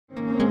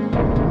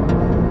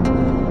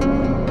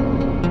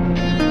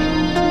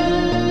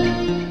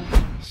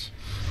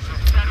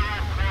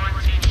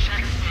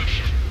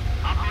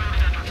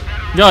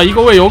야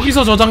이거 왜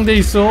여기서 저장돼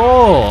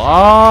있어?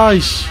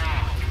 아이씨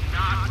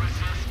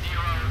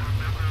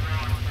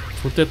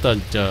좋댔다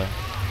진짜.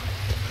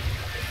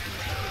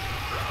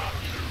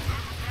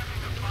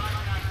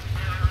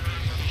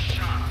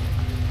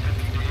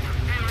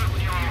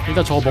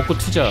 일단 저거 먹고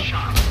튀자.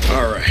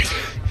 Alright,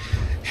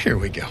 here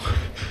we go.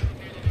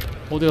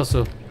 어디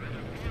갔어?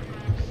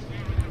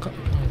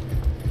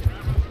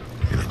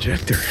 An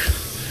ejector.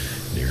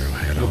 Nero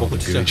had 이거 all 먹고 the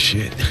튀자. good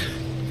shit.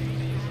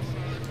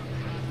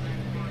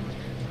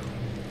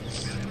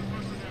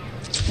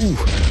 Ooh.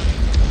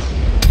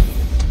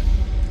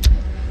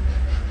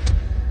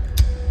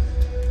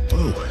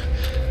 Whoa.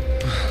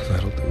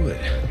 That'll do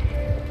it.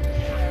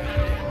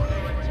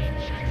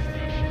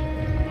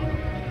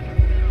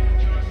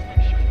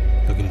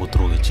 여긴 못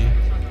들어오겠지?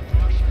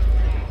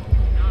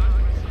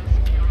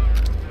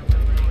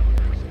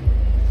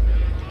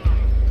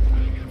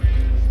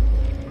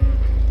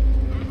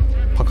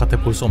 바깥에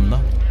볼 수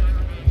없나?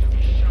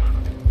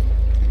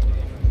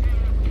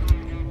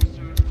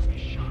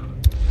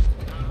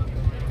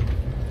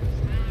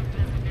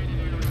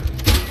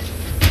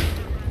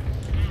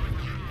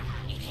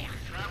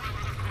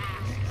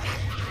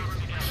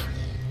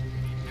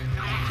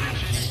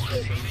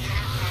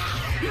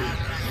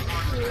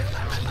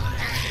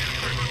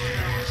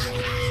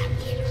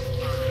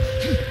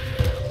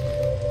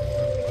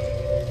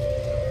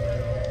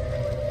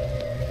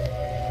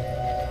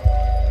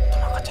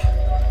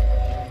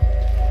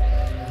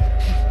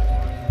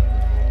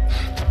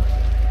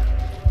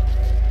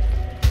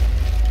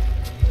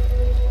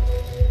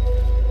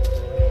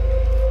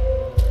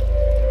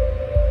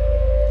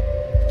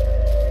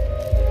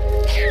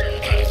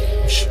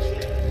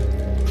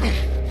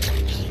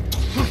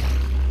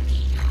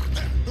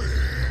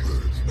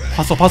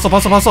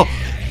 봤어.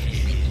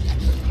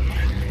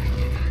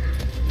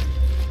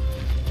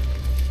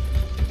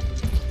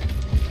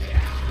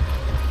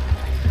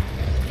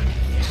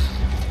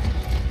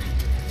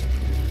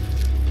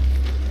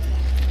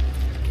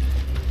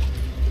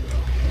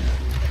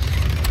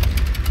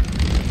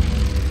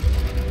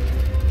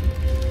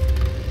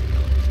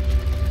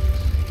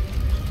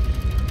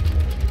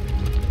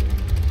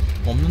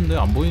 없는데?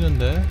 안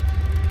보이는데?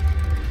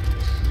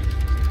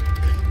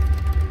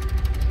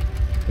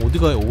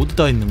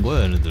 어디다 있는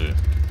거야, 얘네들?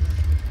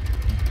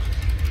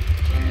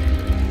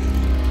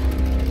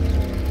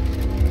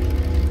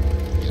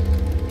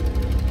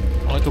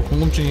 또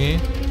궁금증이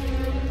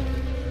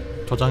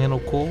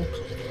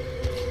저장해놓고.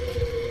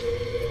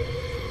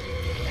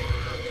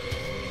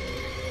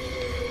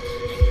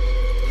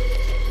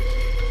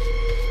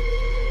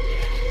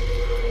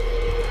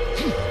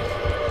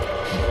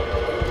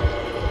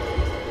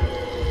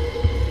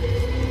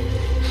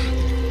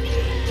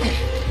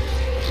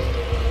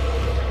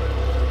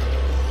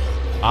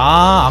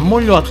 안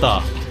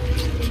몰려왔다.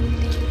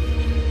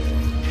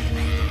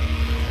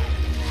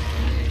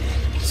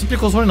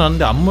 스피커 소리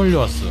나는데 안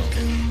몰려왔어.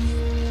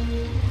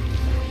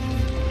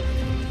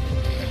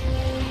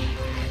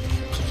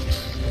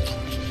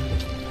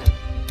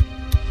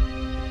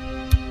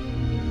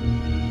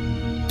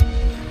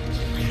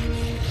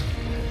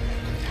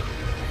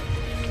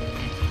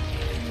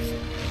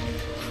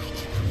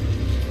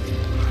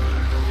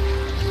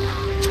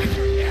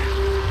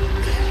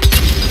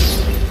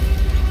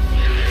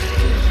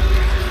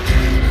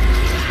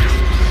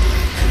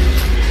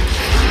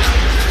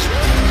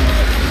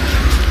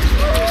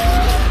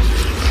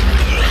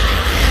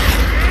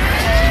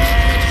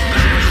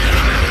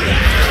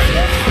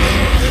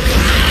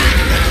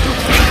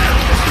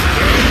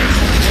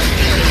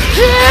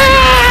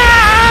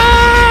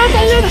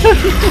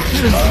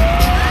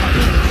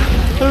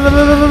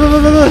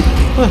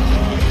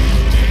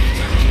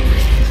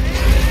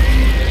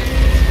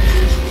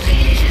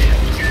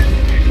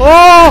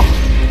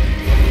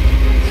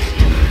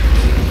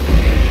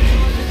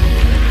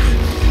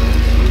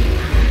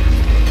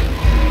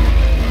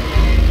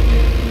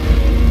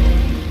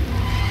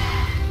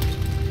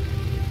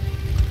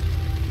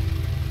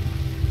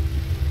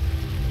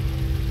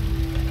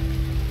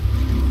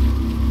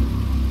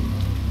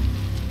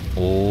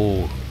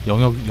 오,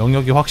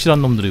 영역이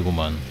확실한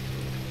놈들이구만.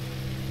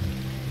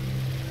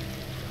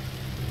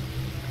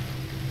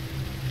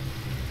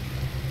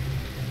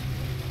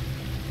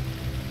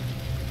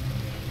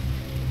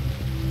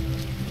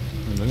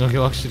 영역이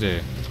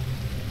확실해.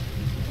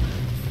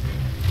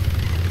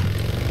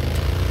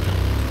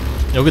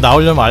 여기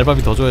나오려면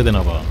알바비 더 줘야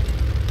되나봐.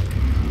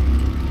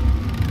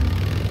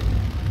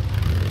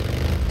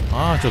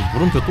 저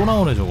물음표 또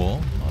나오네 저거.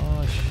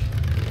 아씨.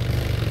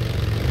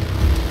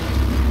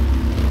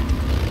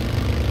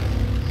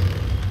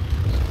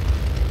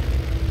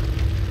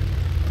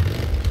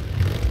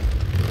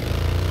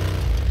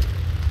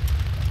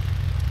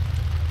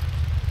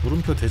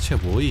 물음표 대체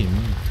뭐임?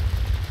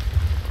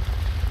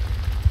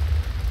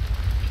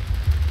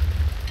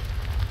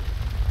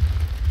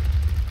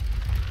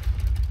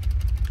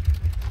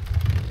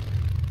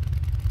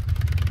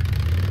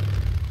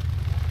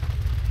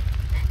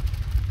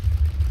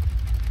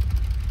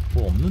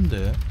 뭐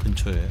없는데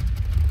근처에.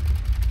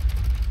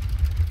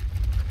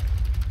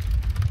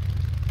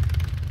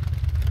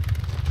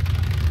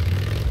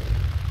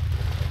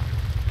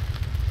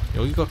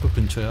 여기가 그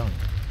근처야.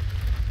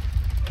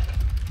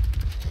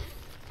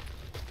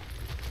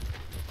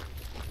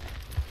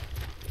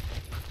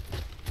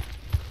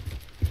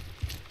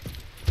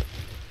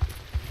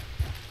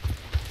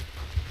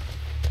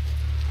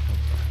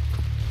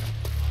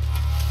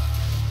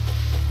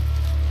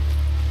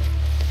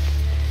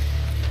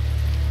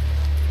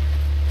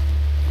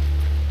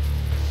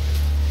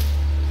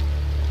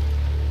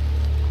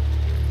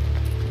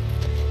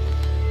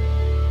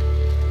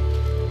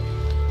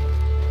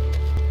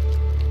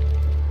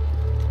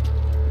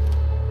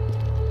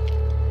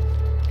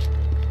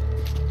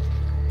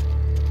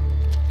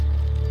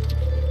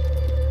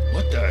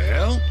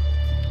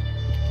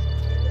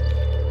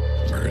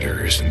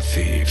 And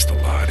thieves, the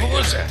lot of you.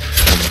 What was that?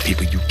 How many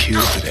people you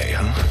killed today,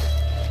 huh?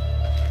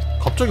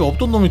 갑자기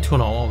없던 놈이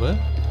튀어나와 왜?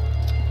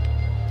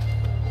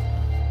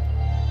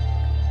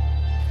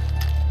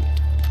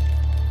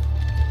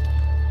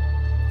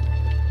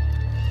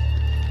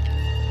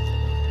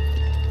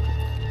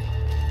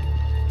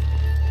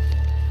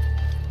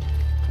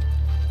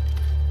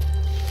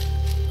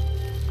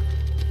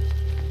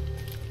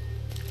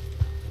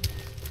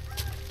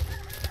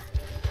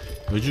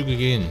 왜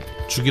죽이긴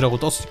죽이라고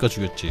떴으니까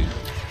죽였지.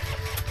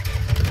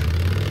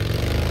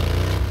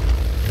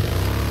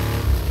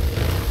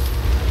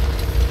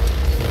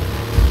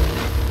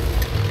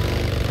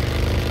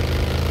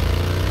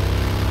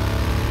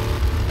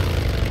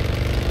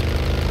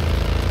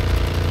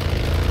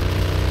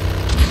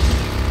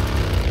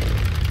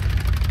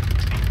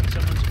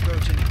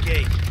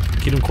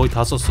 기름 거의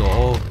다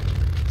썼어.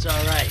 It's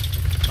all right.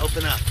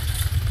 Open up.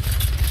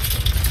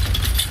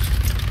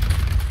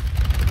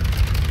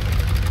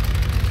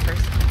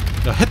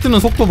 야, 해 뜨는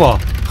속도 봐.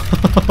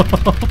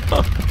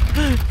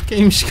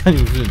 게임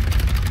시간이 무슨.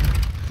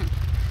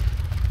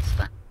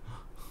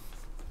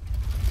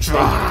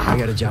 I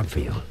got a job for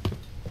you.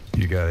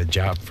 You got a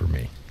job for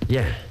me.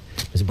 Yeah,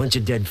 there's a bunch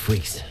of dead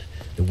freaks.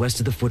 They're west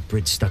of the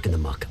footbridge, stuck in the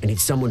muck. I need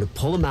someone to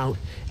pull them out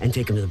and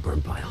take them to the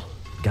burn pile.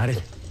 Got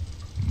it?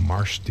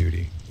 Marsh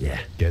duty. Yeah.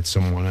 Get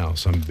someone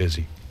else. I'm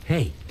busy.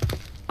 Hey,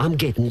 I'm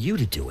getting you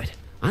to do it.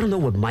 I don't know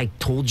what Mike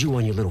told you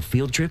on your little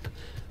field trip,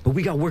 but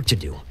we got work to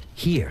do.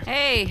 Here.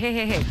 Hey.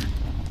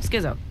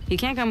 Skizzo, he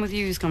can't come with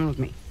you, he's coming with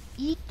me.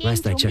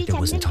 Last I checked, I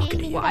wasn't talking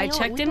to you. Well, I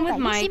checked in with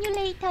Mike.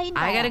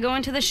 I gotta go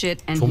into the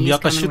shit, and 좀비 he's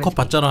아까 coming 실컷 with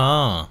me.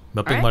 봤잖아.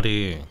 몇백 Alright.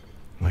 마리.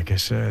 Like I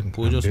said, I'm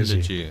보여줬으면 busy.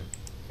 됐지.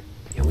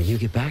 And when you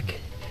get back,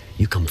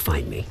 you come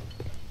find me.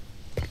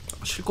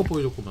 실컷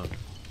보여줬구만.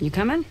 You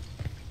coming?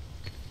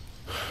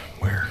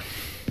 Where?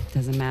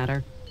 Doesn't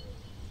matter.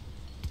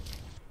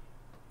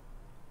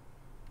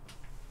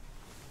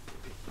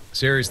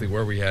 Seriously,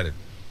 where are we headed?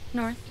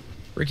 North.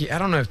 Ricky, I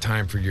don't have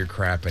time for your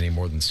crap any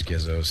more than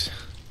Skizzo's.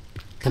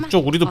 Come on,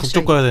 북쪽 우리도 I'll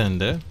북쪽 show 가야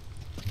되는데.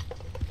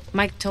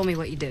 Mike told me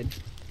what you did.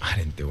 I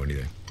didn't do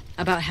anything.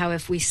 About how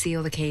if we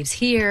seal the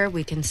caves here,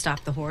 we can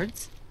stop the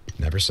hordes.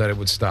 Never said it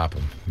would stop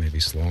him.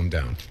 Maybe slow him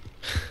down.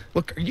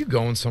 Look, are you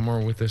going somewhere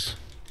with this?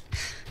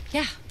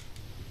 Yeah.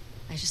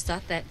 I just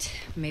thought that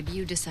maybe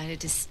you decided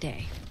to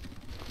stay.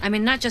 I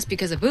mean, not just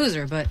because of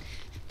Boozer, but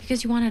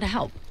because you wanted to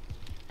help.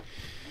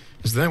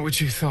 Is that what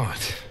you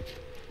thought?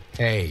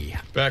 Hey,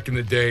 back in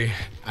the day,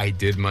 I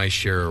did my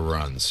share of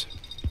runs.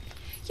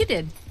 You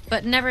did,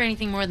 but never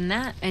anything more than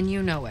that, and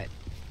you know it.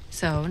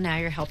 So now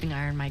you're helping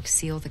Iron Mike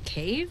seal the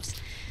caves?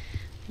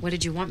 What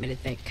did you want me to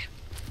think?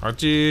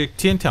 아직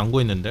TNT 안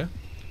구했는데.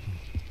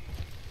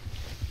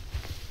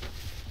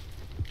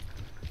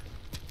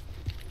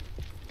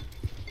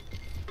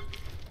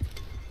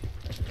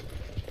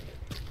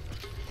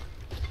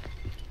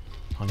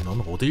 아니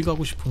너는 어딜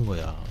가고 싶은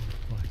거야?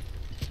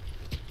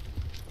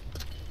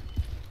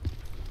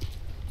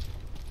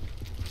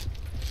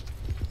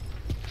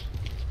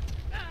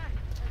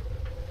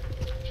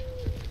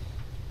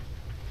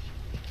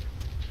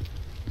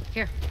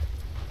 Here.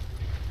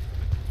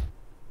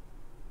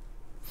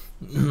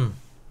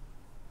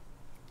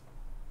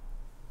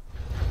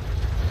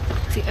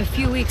 See, a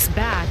few weeks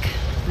back,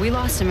 we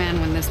lost a man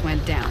when this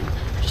went down,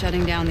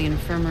 shutting down the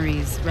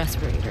infirmary's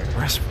respirator.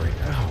 Respirator?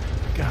 Oh,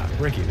 God,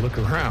 Ricky, look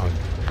around.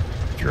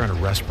 If you're on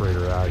a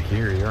respirator out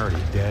here, you're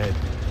already dead.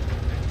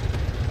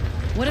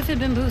 What if it'd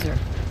been Boozer?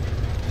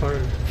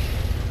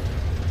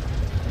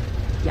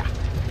 Yeah,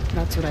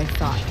 that's what I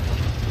thought.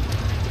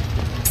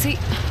 See,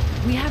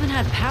 we haven't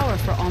had power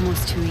for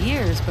almost 2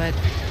 years, but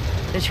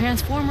the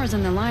transformers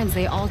and the lines,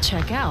 they all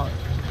check out.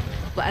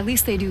 Well, at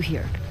least they do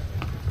here.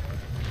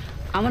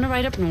 I want to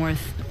ride up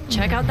north,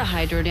 check out the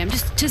hydro dam,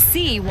 just to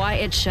see why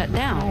it's shut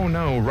down. Oh,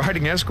 no,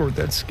 riding escort,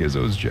 that's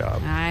Skizzo's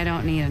job. I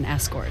don't need an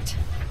escort.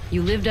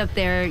 You lived up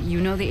there, you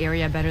know the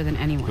area better than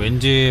anyone.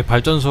 왠지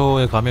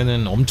발전소에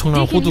가면은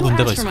엄청난 Deacon, 호두 you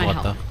군대가 asked 있을 for 것 my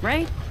같다. help,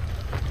 right?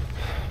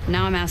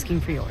 Now I'm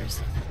asking for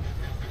yours.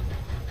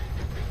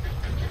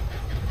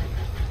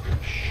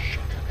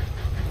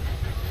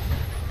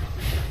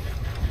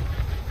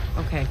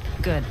 Okay,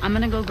 good. I'm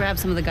gonna go grab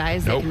some of the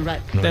guys that Nope. can run.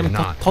 No, you're 댐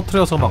not.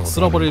 터트려서 막 No,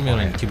 쓸어버리면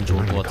quiet. 기분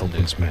좋을 We're 것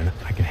같은데. cultists, man.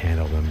 I can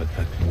handle them, but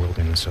that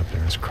wilderness up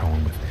there is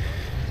crawling with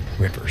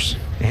Rippers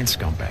and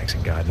scumbags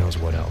and God knows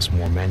what else.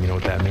 More men, you know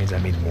what that means?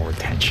 That means more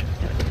attention.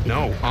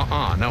 No,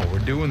 no, we're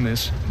doing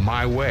this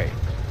my way.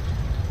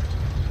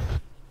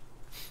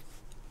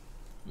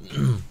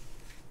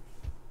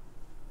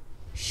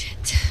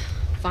 Shit.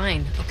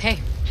 Fine. Okay.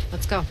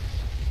 Let's go.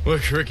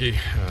 Look, Ricky,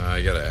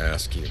 I gotta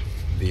ask you.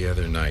 The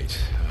other night,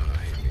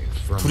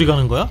 둘이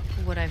가는 거야?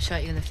 Would I have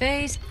shot you in the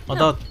face? 아,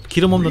 나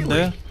기름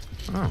없는데.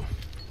 Oh,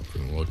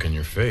 from the look in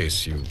your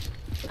face, you...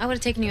 I would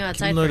have taken you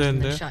outside 기름 first 넣어야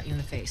and then 되는데. shot you in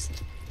the face.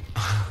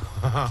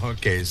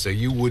 Okay, so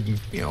you wouldn't,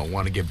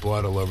 want to get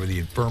blood all over the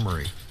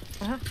infirmary.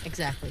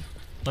 Exactly.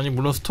 아니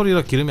물론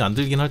스토리라 기름이 안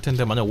들긴 할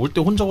텐데 만약 올 때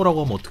혼자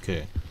오라고 하면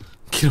어떡해.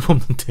 기름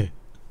없는데.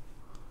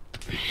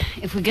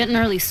 If we get an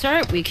early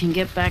start, we can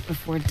get back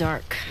before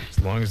dark.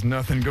 As long as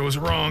nothing goes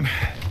wrong.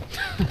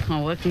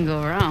 What can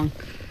go wrong?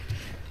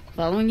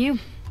 Following you?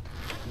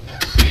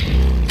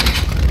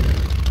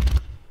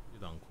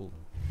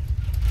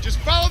 Just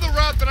follow the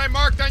route that I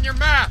marked on your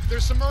map.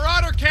 There's some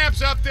marauder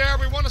camps up there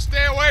we want to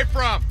stay away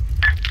from.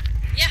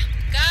 Yeah,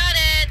 got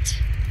it.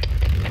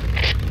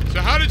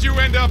 So how did you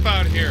end up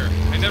out here?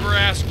 I never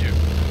asked you.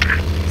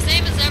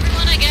 Same as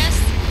everyone, I guess.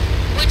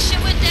 When shit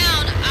went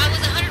down, I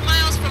was 100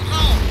 miles from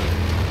home.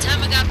 The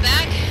time I got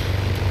back,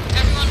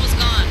 everyone was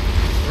gone.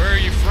 Where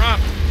are you from?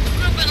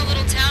 Grew up in a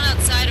little town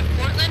outside of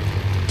Portland.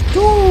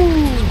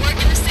 Would work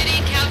in the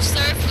city, couch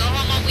surf, go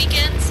home on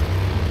weekends.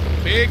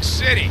 Big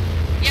city.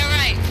 Yeah,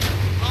 right.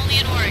 Only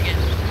in Oregon.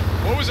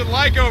 What was it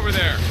like over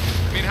there?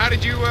 I mean, how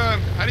did you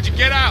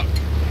get out?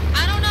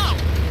 I don't know.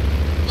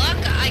 Luck,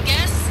 I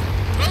guess.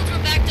 Roads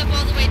were backed up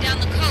all the way down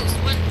the coast.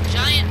 One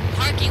giant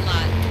parking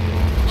lot.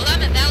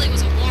 Willamette Valley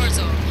was a war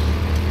zone.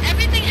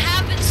 Everything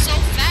happened so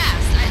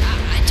fast.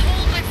 I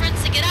told my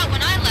friends to get out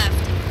when I left.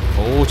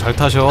 오, 잘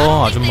타셔,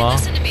 I don't think they 아줌마.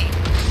 listened to me.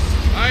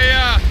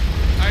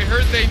 I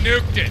heard they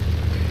nuked it.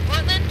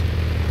 Portland?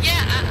 Yeah,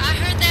 I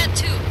heard that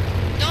too.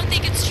 Don't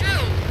think it's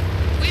true.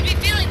 We'd be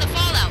feeling the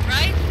fallout,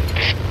 right?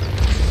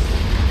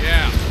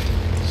 Yeah.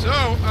 So,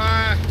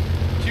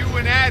 you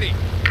and Addie.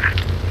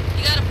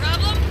 You got a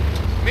problem?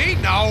 Me?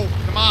 No.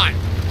 Come on.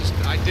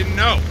 I didn't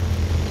know.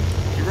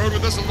 You rode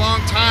with us a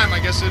long time. I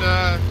guess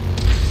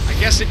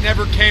it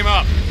never came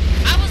up.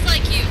 I was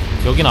like you.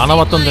 여긴 안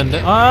와봤던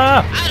데인데.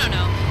 아! I don't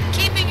know.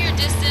 Keeping your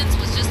distance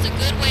was just a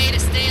good way to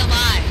stay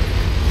alive.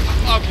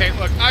 Okay,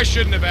 look, I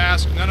shouldn't have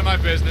asked. None of my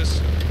business.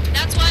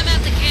 That's why I'm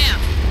at the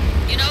camp.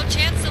 You know,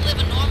 chance to live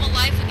a normal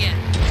life again.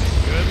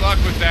 Good luck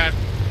with that.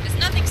 It's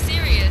nothing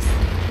serious.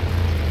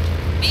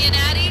 Me and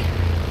Addie?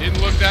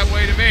 Didn't look that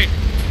way to me.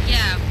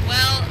 Yeah,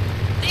 well,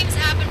 things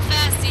happen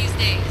fast these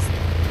days.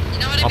 You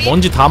know what I 아, mean?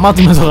 먼지 다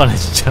맞으면서 가네,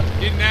 진짜.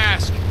 Didn't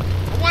ask.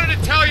 I wanted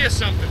to tell you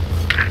something.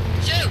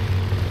 Shoot.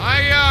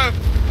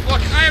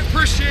 Look, I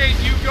appreciate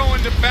you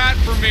going to bat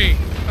for me.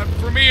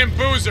 For me and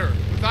Boozer.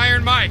 With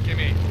Iron Mike, I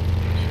mean.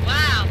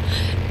 Wow,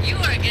 you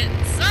are getting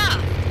soft.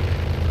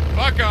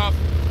 Fuck off.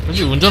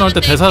 왠지 운전할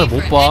때 대사를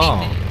못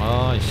봐.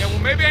 아, Yeah, 씨. well,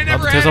 maybe I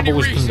never 나도 had 대사 any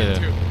보고 reason 싶은데.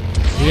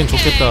 to. 이겐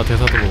좋겠다,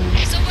 대사도 보고.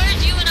 So where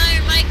did you and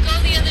Iron Mike go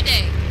the other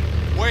day?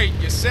 Wait,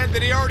 you said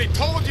that he already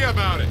told you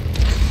about it.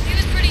 He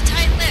was pretty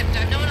tight-lipped.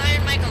 I've known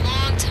Iron Mike a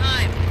long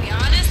time. To be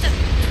honest,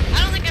 I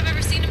don't think I've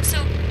ever seen him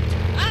so,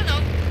 I don't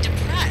know,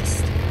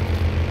 depressed.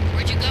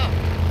 Where'd you go?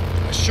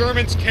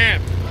 Sherman's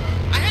camp.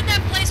 I heard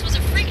that place was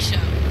a freak show.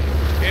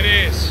 It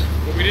is,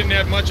 but we didn't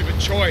have much of a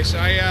choice.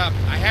 I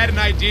had an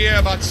idea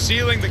about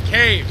sealing the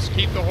caves,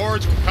 keep the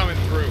hordes from coming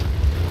through.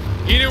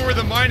 He knew where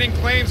the mining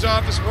claims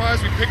office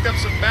was. We picked up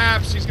some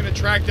maps. He's gonna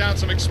track down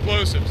some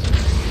explosives.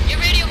 Your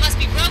radio must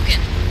be broken.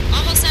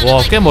 Almost sounded 와,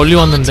 like 꽤 you 멀리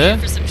volunteered 왔는데?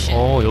 for some shit.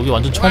 어, 여기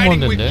완전 처음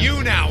Riding with 왔는데.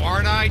 you now,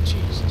 aren't I?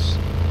 Jesus.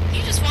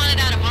 You just wanted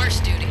out of marsh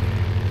duty.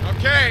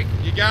 Okay,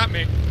 you got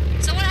me.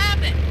 So what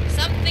happened?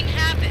 Something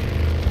happened.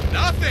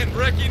 Nothing,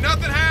 Ricky.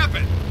 Nothing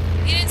happened.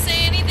 You didn't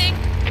say anything?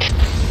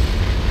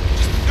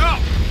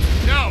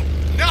 No,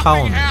 nothing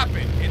Count.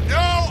 happened. And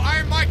no,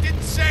 Iron Mike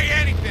didn't say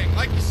anything.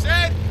 Like you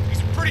said, he's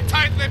a pretty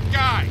tight-lipped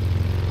guy.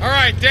 All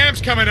right, dam's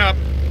coming up.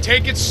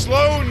 Take it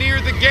slow near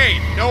the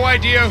gate. No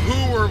idea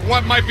who or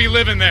what might be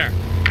living there.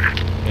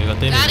 여기가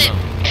Got it.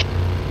 댐이구나.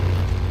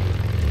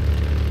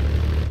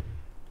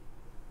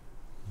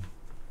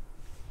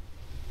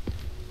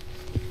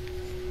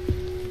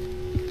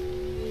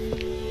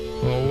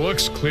 Well,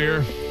 looks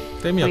clear.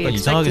 댐이 We 약간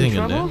이상하게 expecting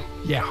생겼네. trouble?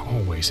 Yeah,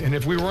 always. And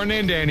if we run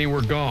into any,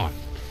 we're gone.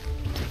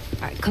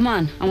 All right, come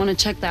on. I want to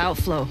check the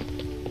outflow.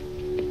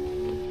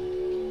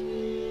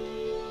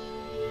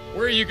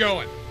 Where are you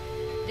going?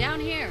 Down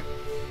here.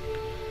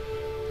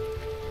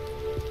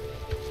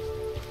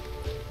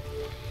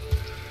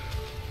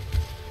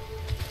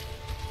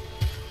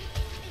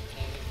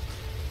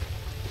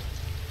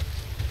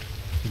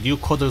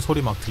 뉴커들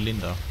소리 막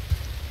들린다.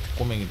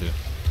 꼬맹이들.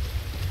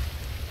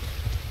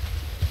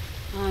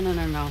 Oh,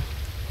 no.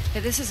 Hey,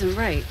 this isn't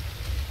right.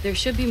 There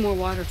should be more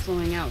water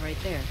flowing out right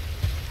there.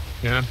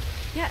 Yeah?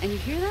 Yeah, and you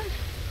hear that?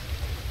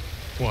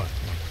 What?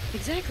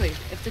 Exactly.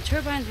 If the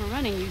turbines were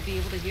running, you'd be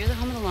able to hear the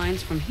hum of the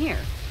lines from here.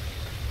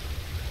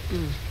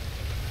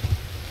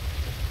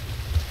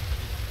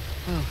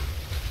 Oh.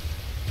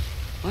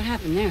 What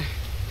happened there?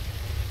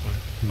 What?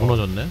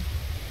 무너졌네.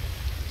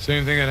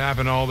 Same thing that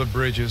happened to all the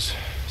bridges.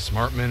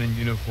 Smart men in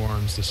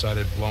uniforms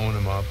decided blowing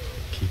them up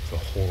to keep the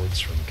hordes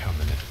from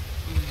coming in.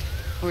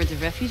 Hordes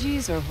of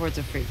refugees or hordes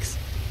of freaks?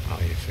 Oh,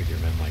 you figure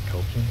men like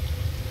Copeland?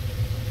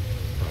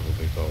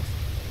 Probably both.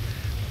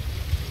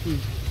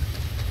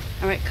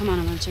 All right, come on,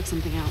 I want to check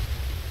something out.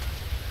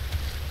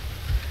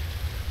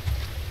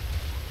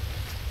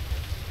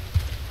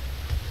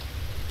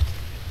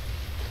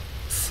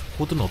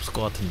 호드는 없을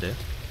것 같은데.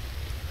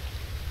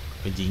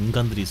 왠지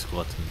인간들이 있을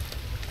것 같은데.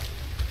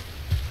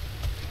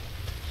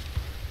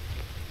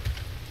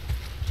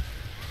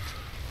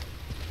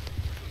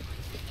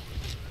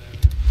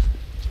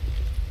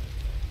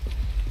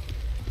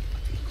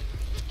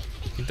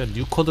 일단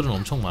뉴커들은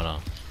엄청 많아.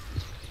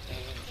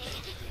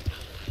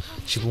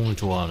 지붕을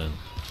좋아하는.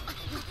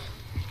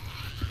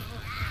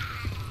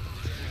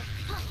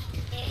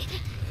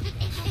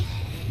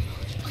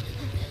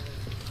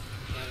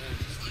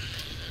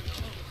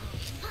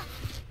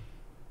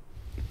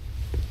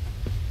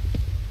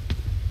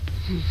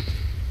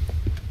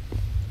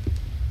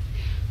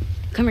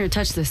 Come here,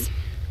 touch this.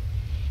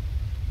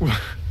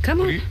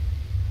 Come on.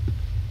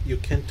 You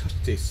can't touch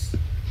this.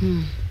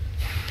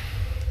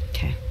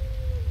 Okay.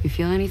 You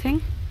feel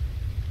anything?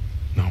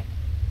 No.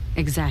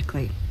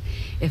 Exactly.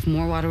 If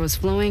more water was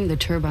flowing, the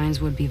turbines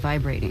would be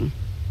vibrating.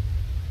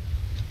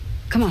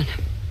 Come on.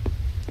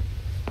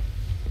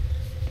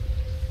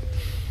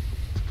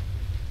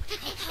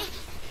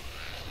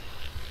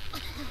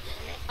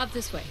 Up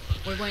this way.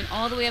 We're going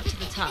all the way up to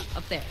the top,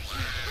 up there.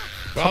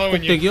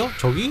 Following you. 꼭대기요?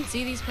 저기?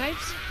 See these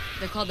pipes?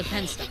 They're called the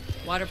penstock.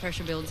 Water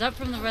pressure builds up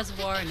from the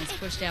reservoir and is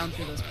pushed down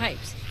through those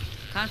pipes,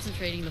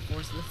 concentrating the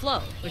force of the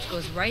flow, which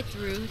goes right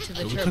through to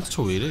the 여기 turbine.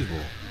 텍스처 왜 이래 이거?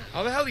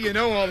 How the hell do you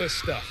know all this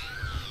stuff?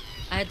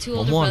 I had two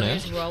older 너무하네.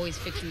 brothers who were always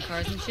fixing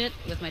cars and shit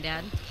with my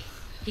dad.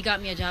 He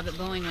got me a job at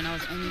Boeing when I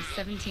was only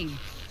 17.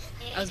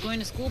 I was going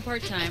to school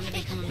part-time to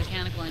become a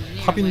mechanical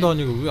engineer 합인도 when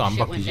아니고 왜 안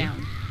shit went 바뀌지?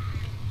 down.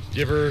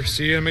 You ever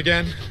see him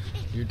again?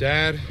 Your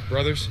dad,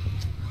 brothers?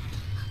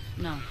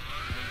 No.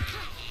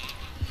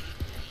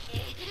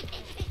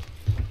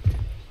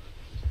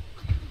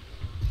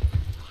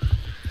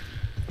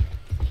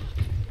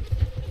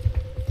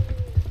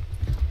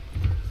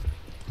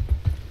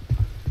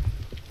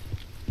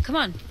 Come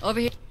on, over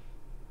here.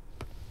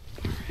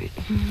 Alright,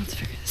 let's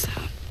figure this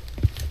out.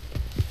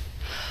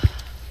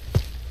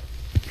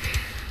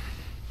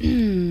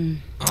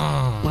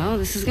 Well,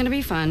 this is gonna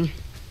be fun.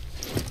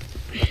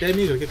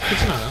 댐이 그렇게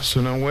크진 않아.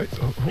 So now wait.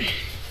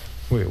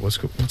 Wait, what's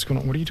going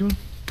on? What are you doing?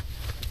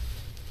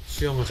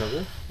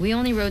 수영하자고? We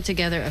only rode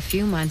together a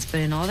few months, but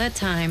in all that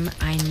time,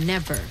 I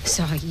never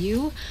saw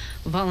you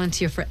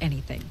volunteer for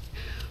anything.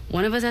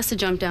 One of us has to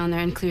jump down there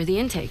and clear the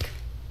intake.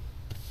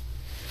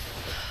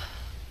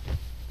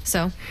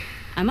 So,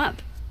 I'm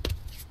up.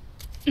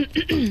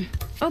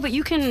 Oh, but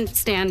you can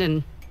stand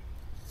and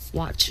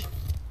watch.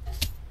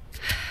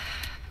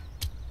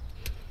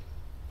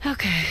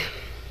 Okay.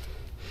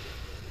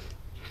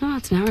 Oh,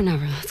 it's now or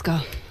never. Let's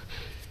go.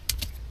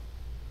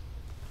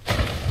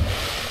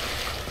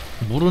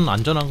 물은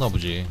안전한가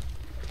보지.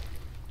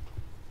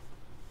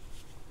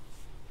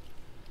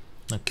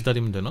 나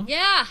기다리면 되나?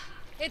 Yeah,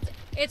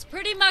 it's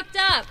pretty mucked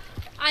up.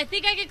 I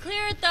think I can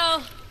clear it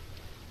though.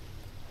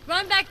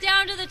 Run back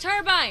down to the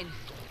turbine.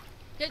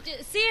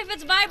 See if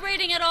it's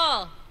vibrating at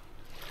all.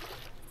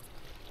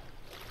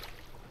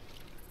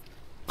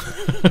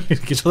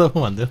 이렇게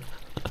쳐다보면 안 돼요?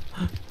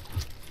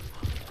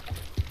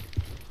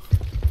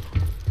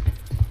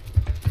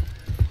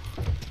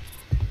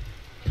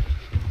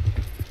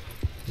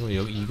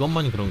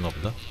 이것만이 그런가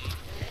보다.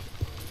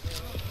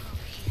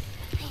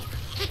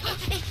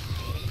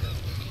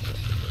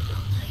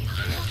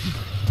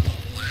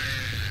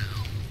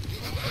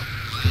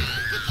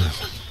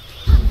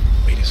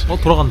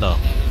 돌아간다.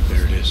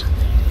 There it is.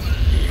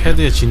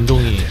 패드의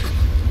진동이.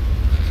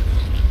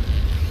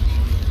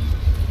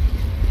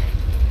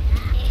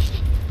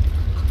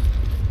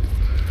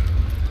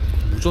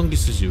 무전기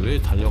쓰지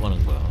왜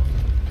달려가는 거야?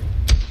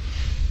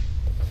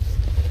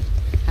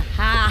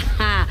 Ha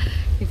ha!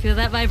 You feel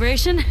that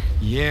vibration?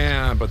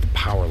 Yeah, but the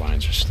power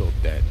lines are still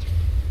dead.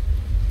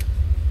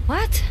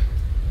 What?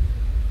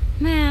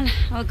 Man,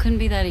 oh, it couldn't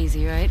be that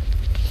easy, right?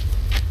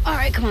 All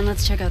right, come on,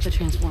 let's check out the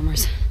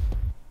transformers.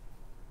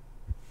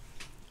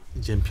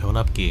 이젠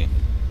변압기.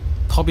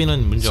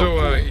 터빈은 문제 So,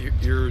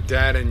 없고. your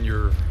dad and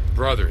your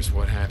brothers,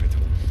 what happened to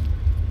them?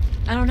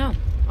 I don't know.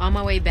 On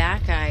my way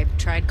back, I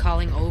tried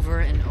calling over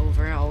and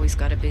over. Always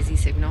got a busy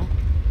signal.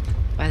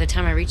 By the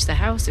time I reached the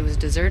house, it was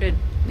deserted.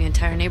 The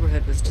entire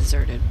neighborhood was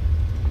deserted.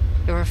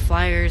 There were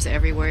flyers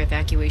everywhere,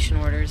 evacuation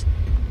orders.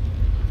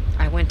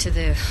 I went to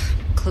the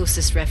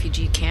closest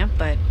refugee camp,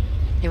 but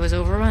it was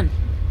overrun.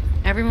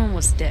 Everyone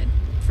was dead.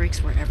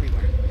 Freaks were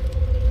everywhere.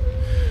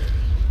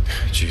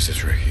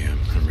 Jesus, Ricky,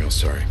 I'm real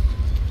sorry.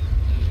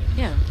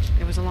 Yeah,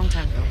 it was a long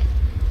time ago.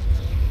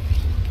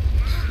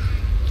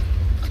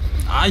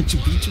 아이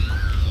지금 미쳐.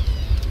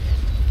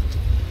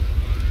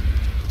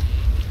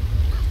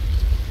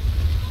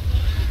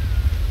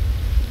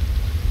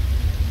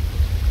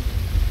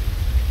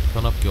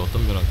 변압기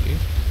어떤 변압기?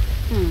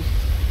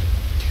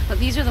 But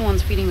these are the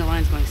ones feeding the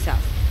lines going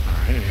south. All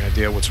right, any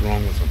idea what's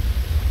wrong with them?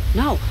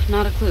 No,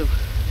 not a clue.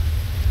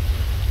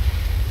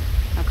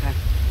 Okay.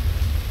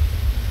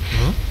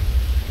 Huh?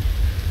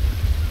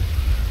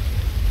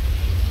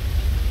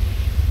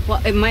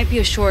 Well, it might be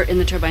a short in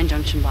the turbine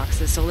junction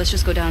boxes, so let's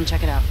just go down and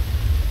check it out.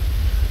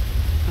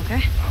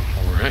 Okay?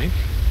 All right.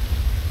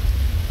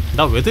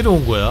 나 왜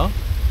데려온 거야?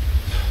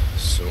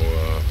 So,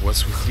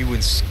 what's with you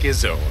and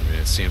Schizo? I mean,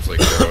 it seems like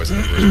they're always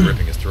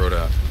ripping his throat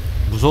out.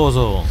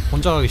 무서워서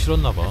혼자 가기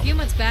싫었나 봐. A few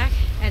months back,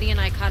 Eddie and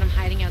I caught him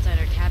hiding outside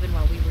our cabin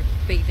while we were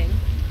bathing.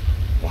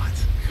 What?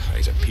 God,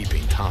 he's a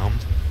peeping Tom.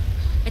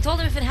 I told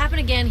him if it happened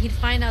again, he'd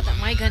find out that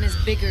my gun is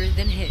bigger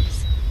than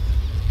his.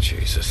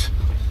 Jesus.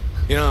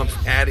 You know,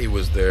 if Addie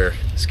was there,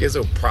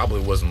 Schizo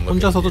probably wasn't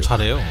looking at 혼자서도 you.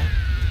 잘해요.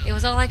 It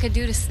was all I could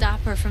do to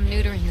stop her from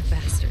neutering the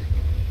bastard.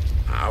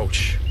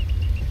 Ouch.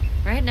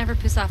 Right? Never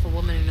piss off a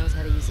woman who knows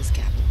how to use this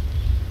cap.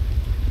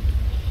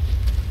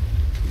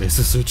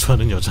 메스 쓸 줄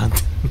아는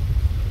여자한테.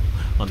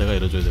 아, 내가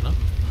이래줘야 되나?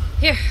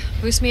 Here,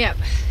 boost me up.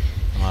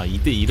 아,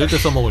 이럴 때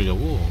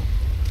써먹으려고.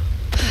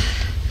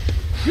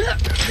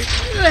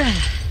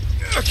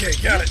 Okay,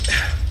 got it.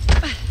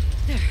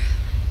 There.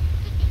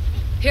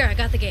 Here, I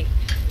got the gate.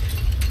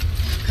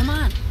 Come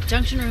on.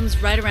 Junction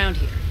room's right around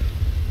here.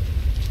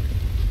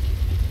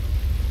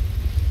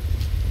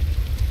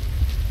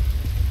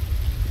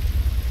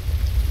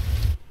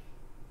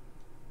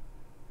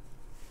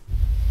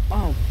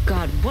 Oh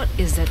God, what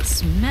is that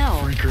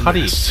smell? Freaker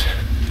파리. nests.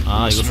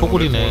 아, 이거 Smell like more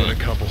than 소굴이네. a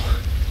couple.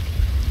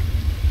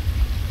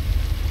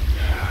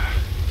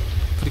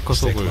 프리커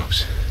Stay 소굴.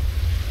 close.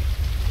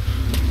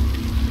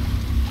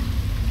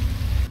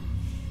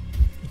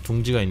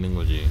 둥지가 있는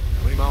거지.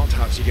 How many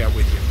Molotovs you got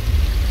with you?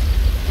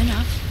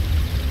 Enough.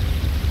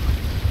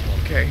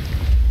 Okay.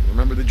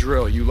 Remember the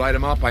drill. You light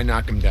them up, I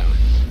knock them down.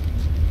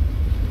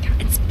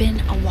 It's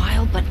been a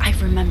while, but I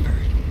remember.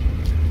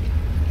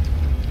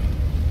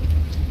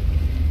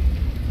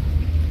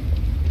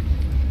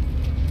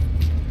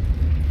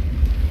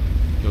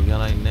 여기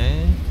하나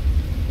있네.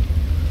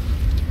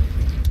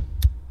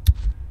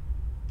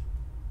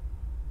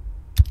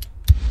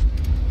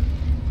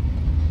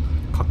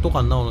 각도가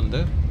안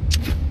나오는데?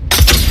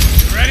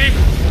 Ready?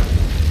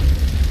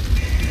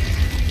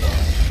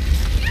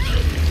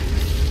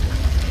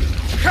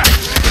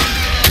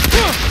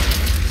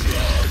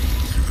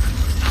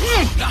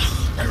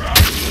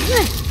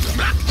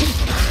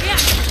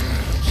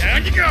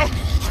 Down you go.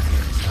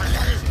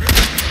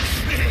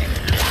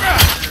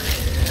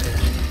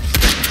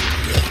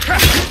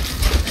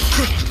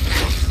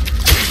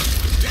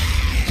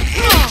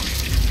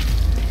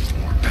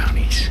 More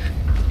bounties.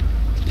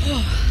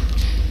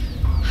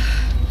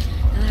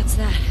 And that's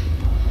that.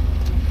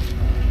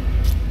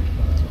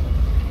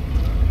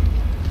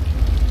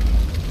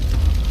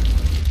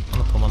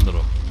 하나 더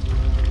만들어.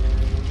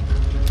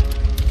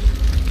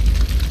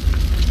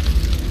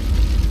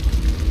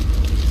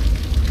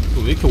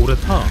 또 왜 이렇게 오래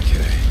타?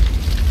 Okay.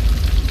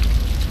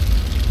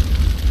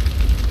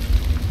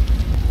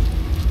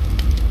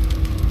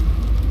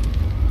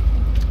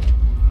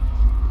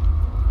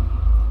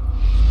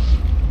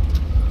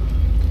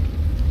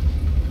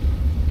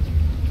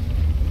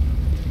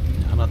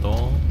 하나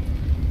더.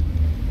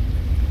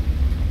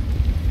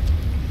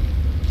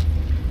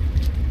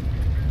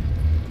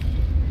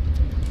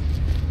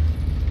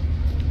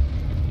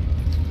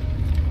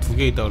 두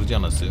개 있다 그러지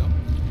않았어요?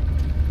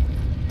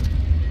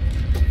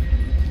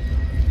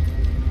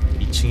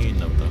 2층에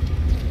있나 보다.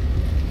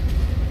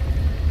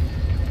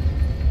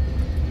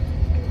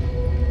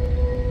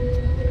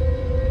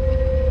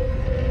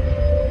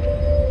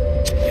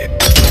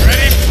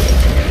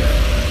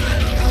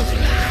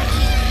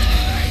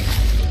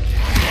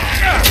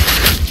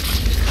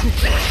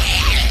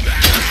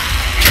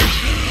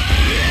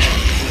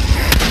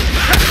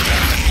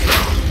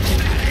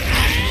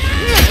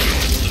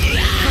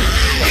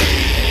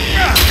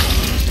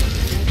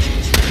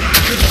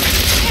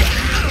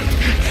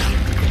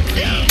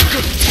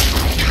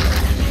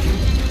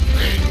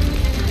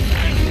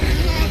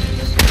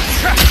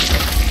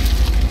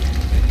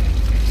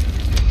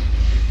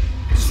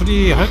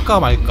 수리할까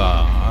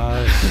말까.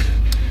 아이씨.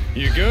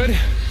 You good?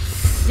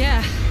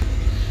 Yeah.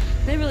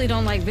 They really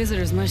don't like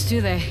visitors much,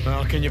 do they?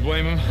 Well, can you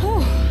blame him?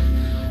 Whew.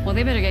 Well,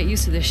 they better get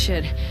used to this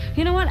shit.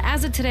 You know what?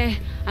 As of today,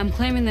 I'm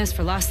claiming this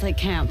for Lost Lake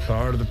Camp.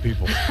 Power to the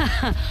people.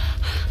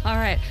 All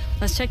right,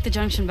 let's check the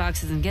junction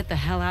boxes and get the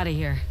hell out of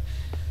here.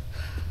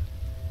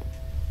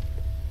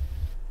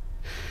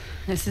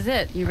 This is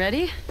it. You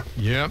ready?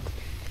 Yep.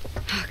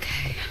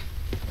 Okay.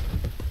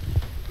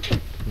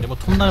 근데 뭐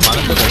톱날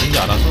많은 데가 어딘지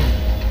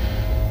알아서.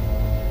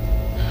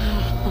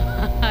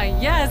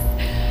 Yes.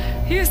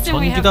 Houston,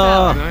 we have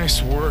전기다. power.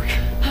 Nice work.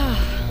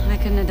 I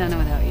couldn't have done it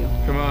without you.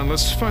 Come on,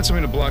 let's find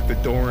something to block the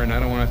door in. I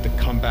don't want to have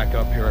to come back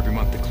up here every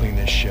month to clean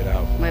this shit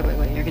out. Wait.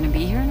 You're gonna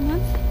be here in a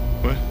month?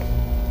 What?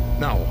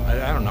 No,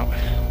 I don't know.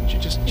 Would you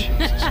just...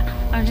 Jesus.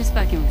 I'm just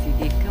fucking with you,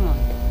 Deke. Come on.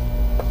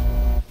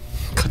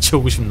 같이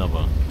오고 싶나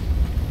봐.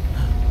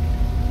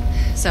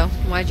 So,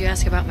 why'd you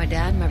ask about my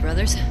dad and my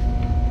brothers?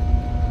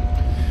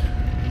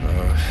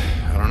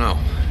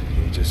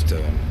 Just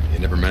you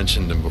never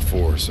mentioned him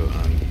before, so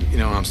you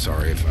know, I'm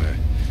sorry if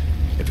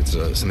it's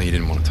something you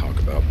didn't want to talk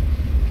about.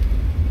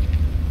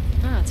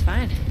 No, it's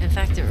fine. In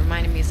fact, it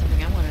reminded me of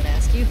something I wanted to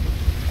ask you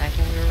back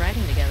when we were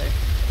riding together.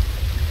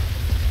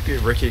 Okay,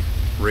 Ricky,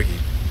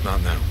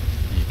 not now.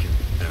 You can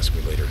ask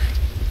me later.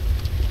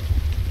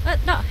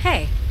 No,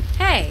 hey.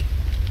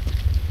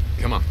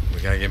 Come on, we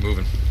gotta get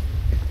moving.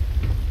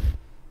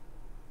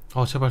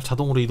 제발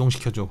자동으로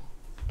이동시켜줘.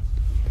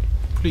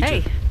 Please.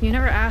 Hey, you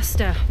never asked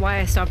why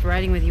I stopped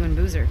riding with you and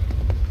Boozer.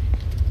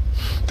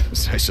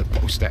 Was I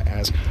supposed to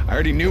ask? I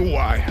already knew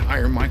why.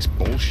 Iron Mike's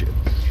bullshit.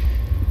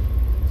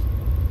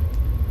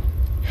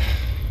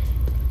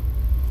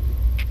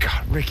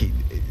 God, Ricky,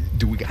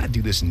 do we gotta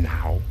do this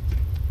now?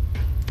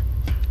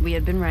 We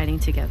had been riding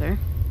together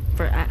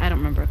for, I don't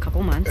remember, a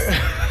couple months.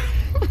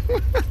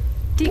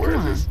 Come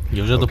on.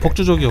 여자도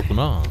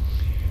폭주족이었구나.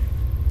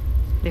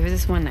 There was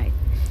this one night,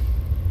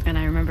 and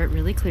I remember it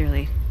really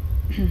clearly.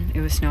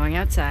 It was snowing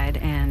outside,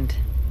 and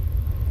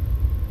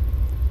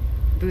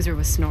Boozer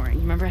was snoring.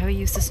 You remember how he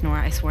used to snore?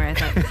 I swear I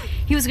thought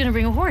he was going to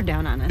bring a horde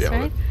down on us, Yeah, well,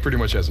 right? that pretty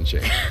much hasn't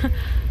changed.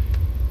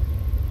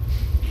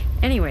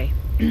 Anyway,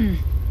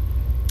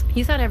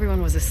 you thought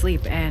everyone was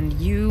asleep, and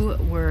you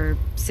were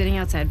sitting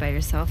outside by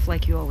yourself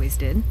like you always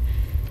did,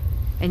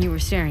 and you were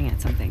staring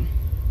at something.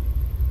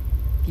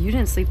 You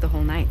didn't sleep the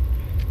whole night.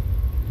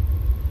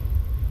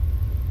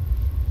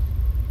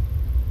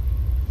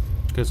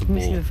 그래서 Let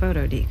me see the 뭐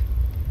photo, Deke.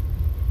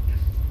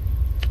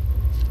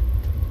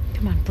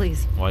 Come on,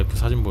 please. 와이프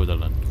사진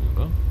보여달라는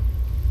건가?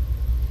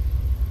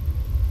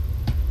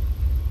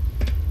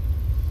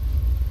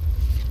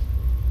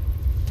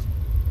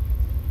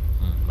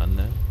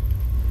 맞네.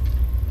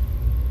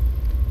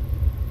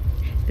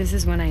 This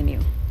is when I knew.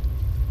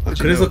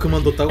 그래서 And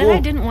I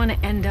그만뒀다고? didn't want to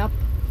end up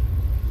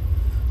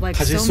like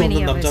가질 so 수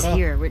many 없는 of us 남자라?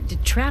 here. We're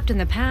trapped in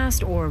the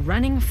past or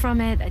running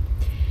from it.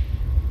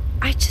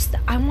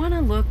 I want to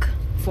look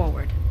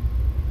forward.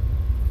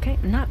 Okay?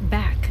 Not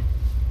back.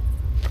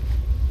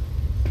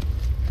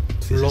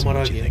 This isn't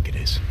what you think it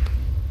is.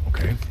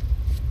 Okay?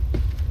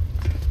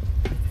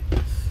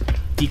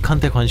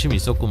 딕한테 관심이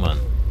있었구만.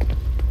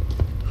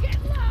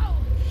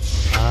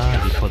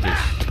 리퍼들.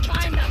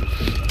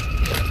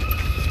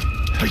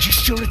 Are you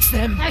sure it's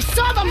them? I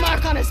saw the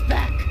mark on his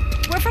back.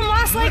 We're from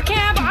Lost Lake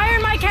Camp.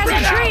 Iron Mike has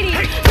a treaty.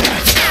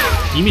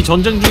 이미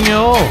전쟁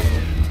중이요.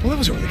 Well, that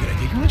was a really good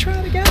idea. You wanna try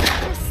that again?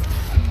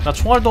 나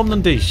총알도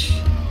없는데 이씨.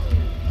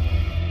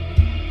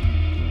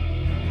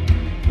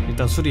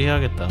 일단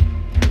수리해야겠다.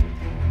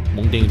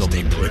 몽댕이도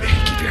Stay 없는데. put.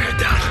 Keep your head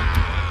down.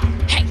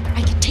 Hey,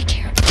 I can take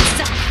care of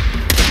myself.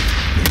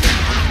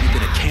 You've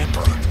been a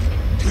camper.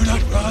 Do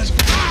not run.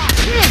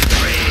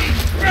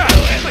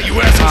 You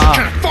assholes are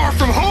kind of far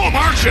from home,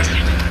 aren't you?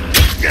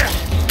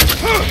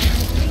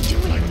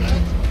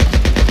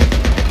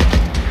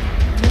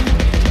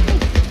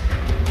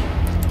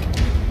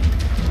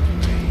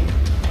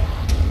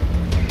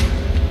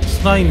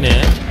 스나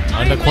있네.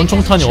 근데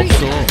권총탄이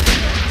없어.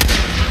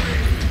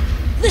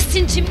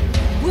 Listen to me.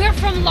 We're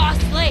from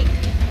Lost Lake.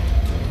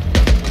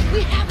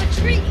 We have a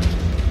treaty.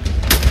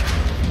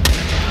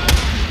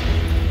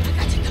 I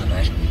got you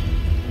covered.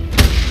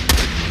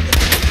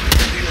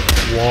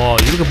 와,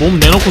 이렇게 몸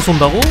내놓고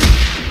쏜다고?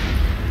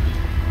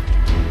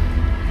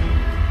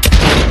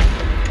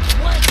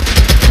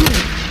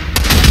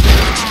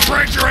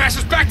 Drag your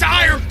asses back to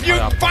Iron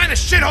Butte and find the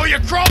shithole you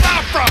crawled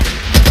out from!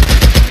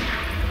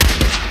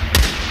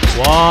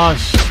 와,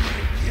 씨.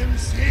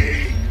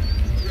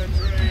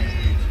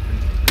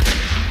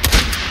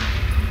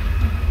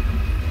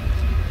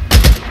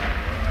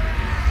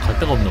 갈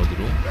데가 없네,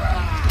 어디로.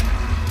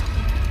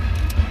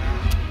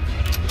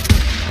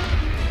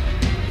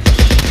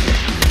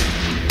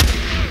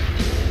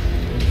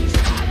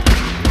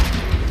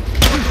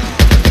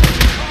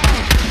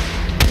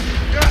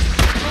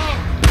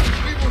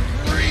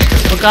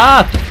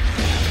 갓!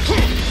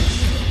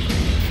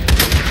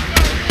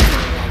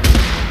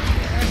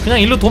 그냥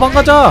일로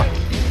도망가자!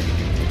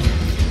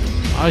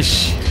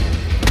 아이씨.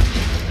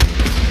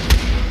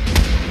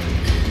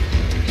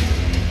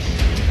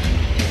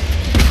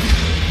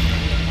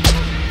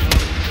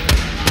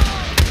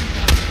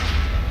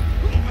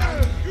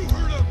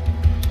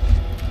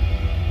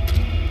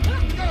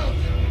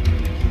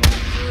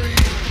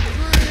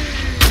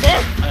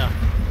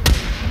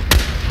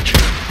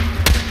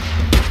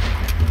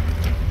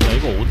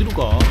 어디로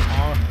가?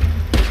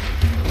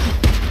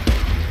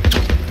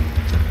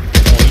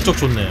 이쪽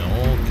좋네.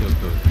 오케이.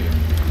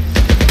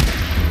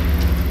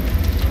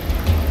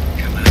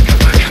 Come on.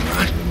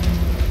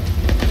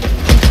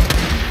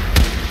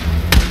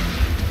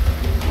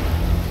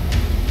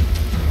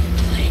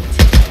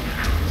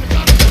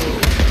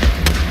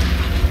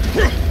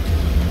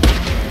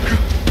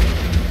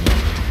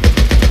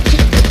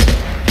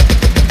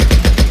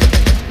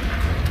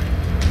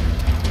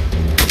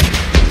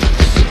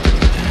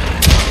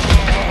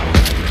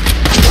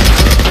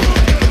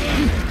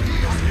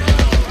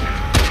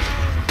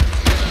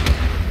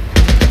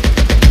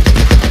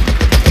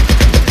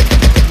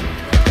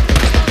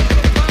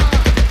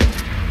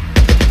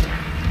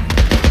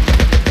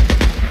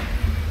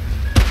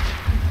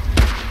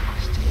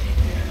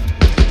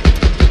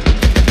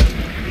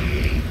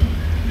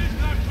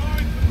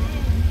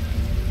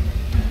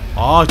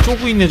 아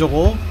쪼고 있네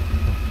저거.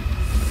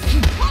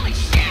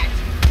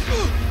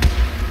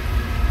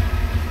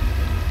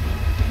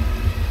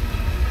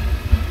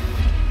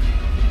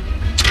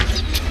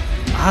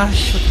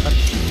 아씨.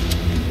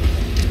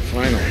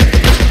 Finally.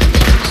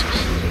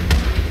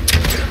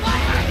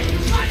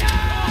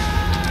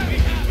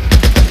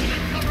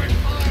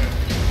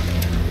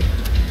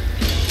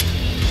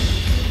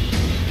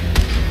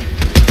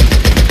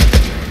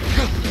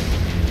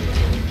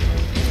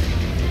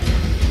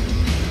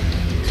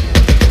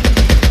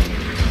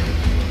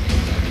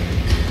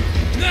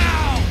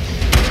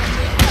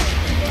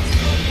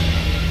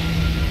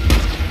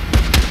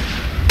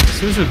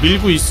 슬슬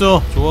밀고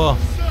있어. 좋아.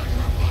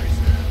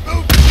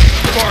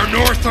 Far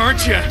north,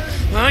 aren't you?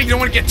 Huh? You don't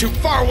want to get too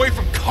far away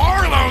from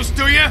Carlos,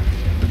 do you?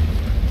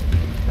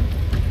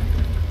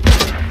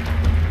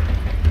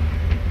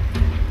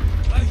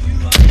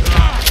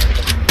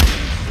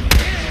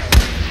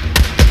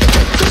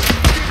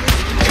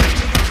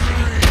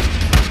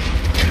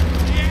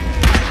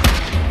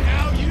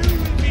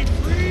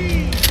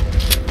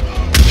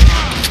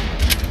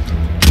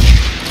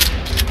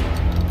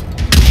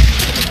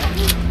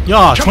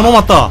 야, 저놈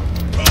왔다.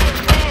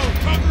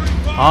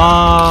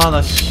 아,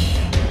 나 씨.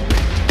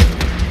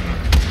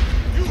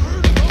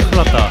 큰일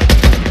났다.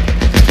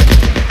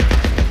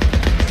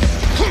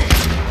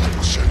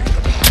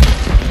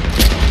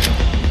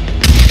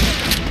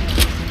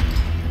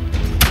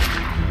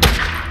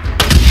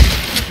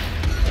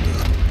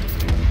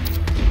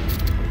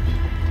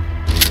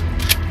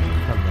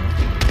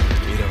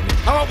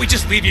 How about we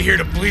just leave you here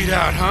to bleed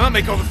out, huh?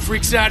 Make all the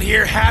freaks out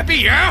here happy,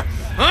 yeah?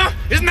 Huh?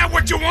 Isn't that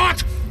what you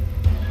want?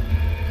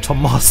 젖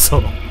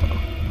먹었어.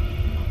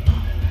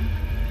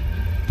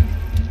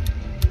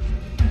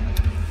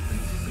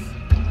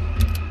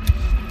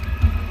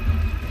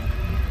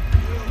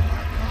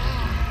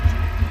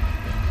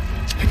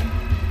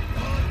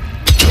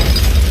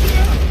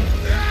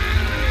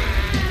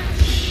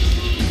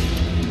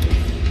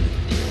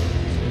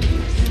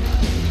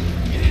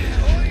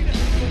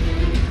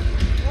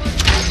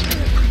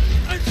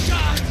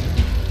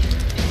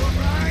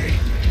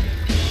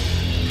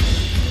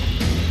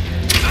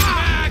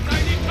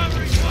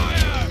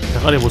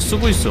 대가리 뭐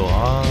쓰고 있어.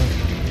 아.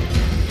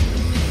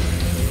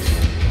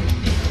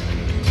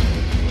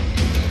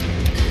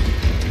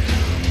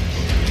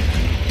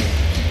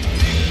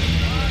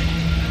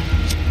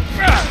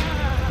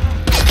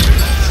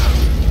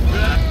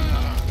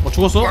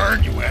 죽었어?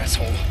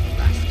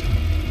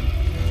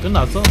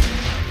 끝났어?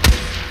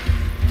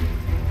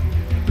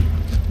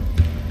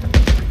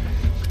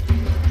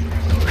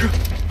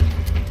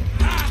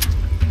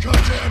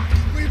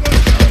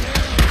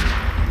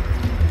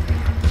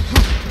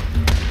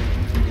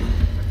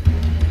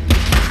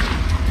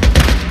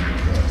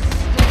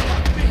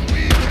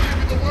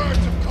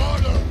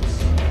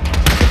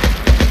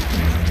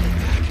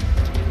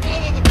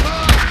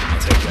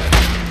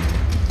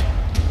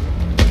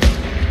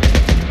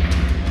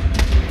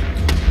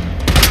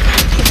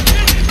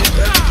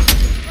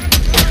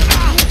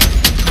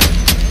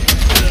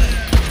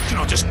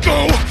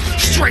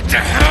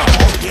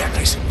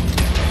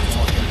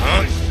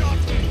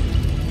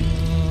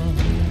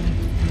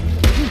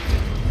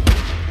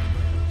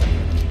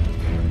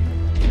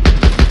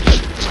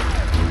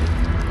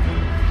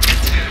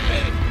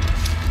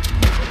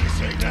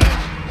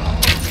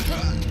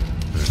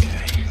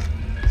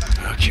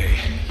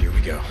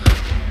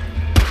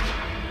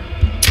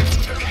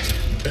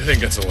 I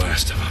think that's the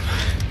last of them.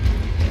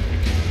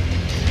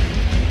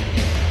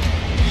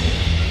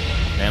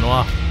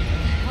 내놔.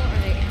 What are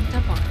they amped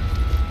up on?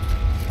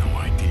 No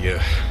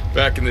idea.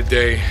 Back in the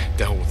day,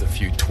 dealt with a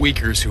few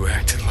tweakers who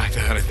acted like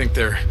that. I think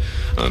they're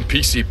on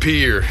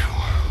PCP or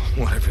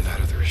whatever that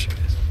other shit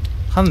is.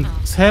 한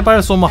세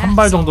발 쏘면 한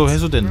발 정도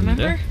회수됐는데.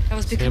 Remember? That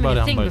was becoming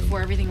a thing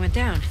before everything went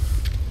down.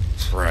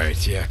 Right,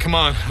 yeah. Come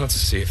on, let's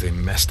see if they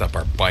messed up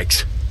our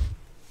bikes.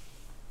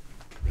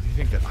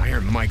 You think that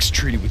Iron Mike's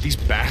treaty with these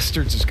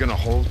bastards is gonna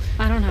hold?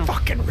 I don't know.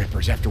 Fucking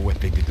rippers after what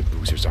they did to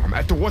Boozer's arm,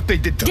 after what they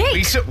did to Dick!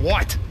 Lisa,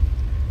 what?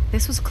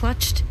 This was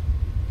clutched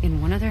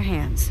in one of their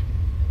hands.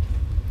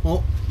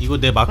 어? 이거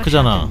내 What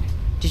마크잖아. happened?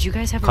 Did you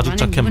guys have a 가죽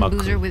run-in, 자켓 you and 마크.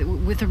 Boozer,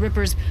 with the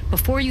Rippers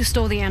before you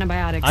stole the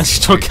antibiotics? 아니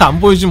저렇게 안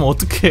보여주면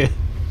어떡해.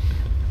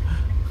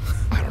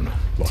 I don't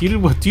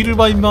know. 뒤를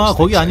봐 임마.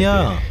 거기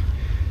아니야.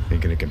 Ain't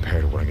gonna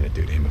compare to what I'm gonna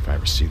do to him if I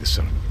ever see the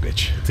son of a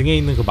bitch. 등에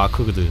있는 그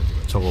마크거든.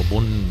 저거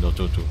뭔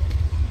어쩌고.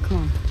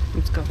 Come on,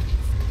 let's go.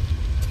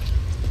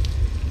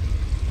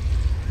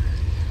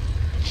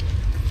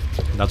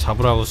 나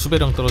잡으라고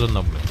수배령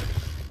떨어졌나 보네.